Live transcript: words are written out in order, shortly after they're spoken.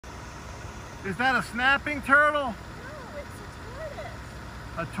Is that a snapping turtle? No, it's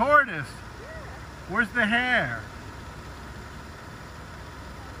a tortoise. A tortoise? Yeah. Where's the hair?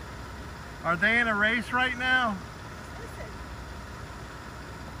 Are they in a race right now? Listen.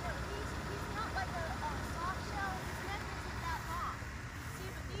 No, he's not like a soft shell. His neck isn't that long. See,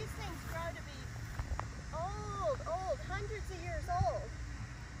 but these things grow to be old, hundreds of years old.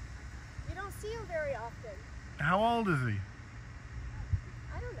 You don't see him very often. How old is he?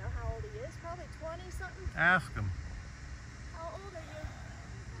 I don't know how old he is. Probably 20 something. Ask him. How old are you?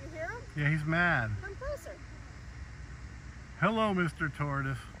 You hear him? Yeah, he's mad. Come closer. Hello, Mr.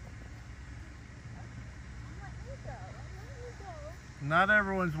 Tortoise. I'm letting you go. I'm letting you go. Not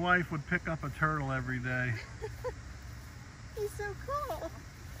everyone's wife would pick up a turtle every day. He's so cool.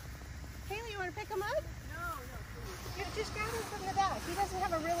 Haley, you want to pick him up? No, please. You just grab him from the back. He doesn't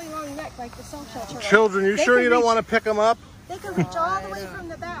have a really long neck like the soft-shell turtle. Children, you sure you don't want to pick him up? They can reach all the way from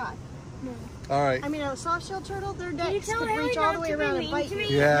the back. All right. I mean, a soft-shell turtle, their necks can reach all the way around and bite you.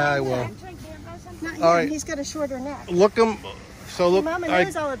 Yeah, I will. Not him. All right. He's got a shorter neck. Look him. So look. Mama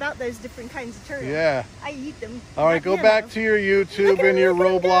knows all about those different kinds of turtles. Yeah. I eat them. All right, go back to your YouTube and your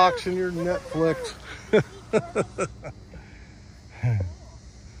Roblox and your Netflix.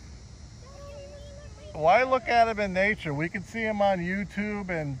 Why look at him in nature? We can see him on YouTube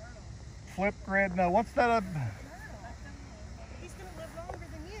and Flipgrid. Now, what's that? He's going to live longer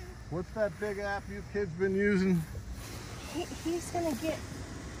than you. What's that big app you kids been using? He's going to get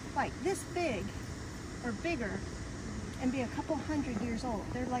like this big or bigger and be a couple hundred years old.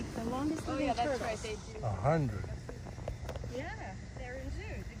 They're like the longest living turtles. That's right, they do. 100. Yeah, they're in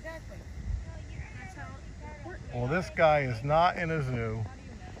zoos, exactly. That's how important. Well, this guy is not in a zoo.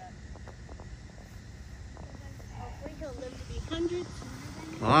 Hopefully he'll live to be hundreds.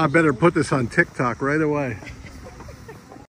 Well, I better put this on TikTok right away.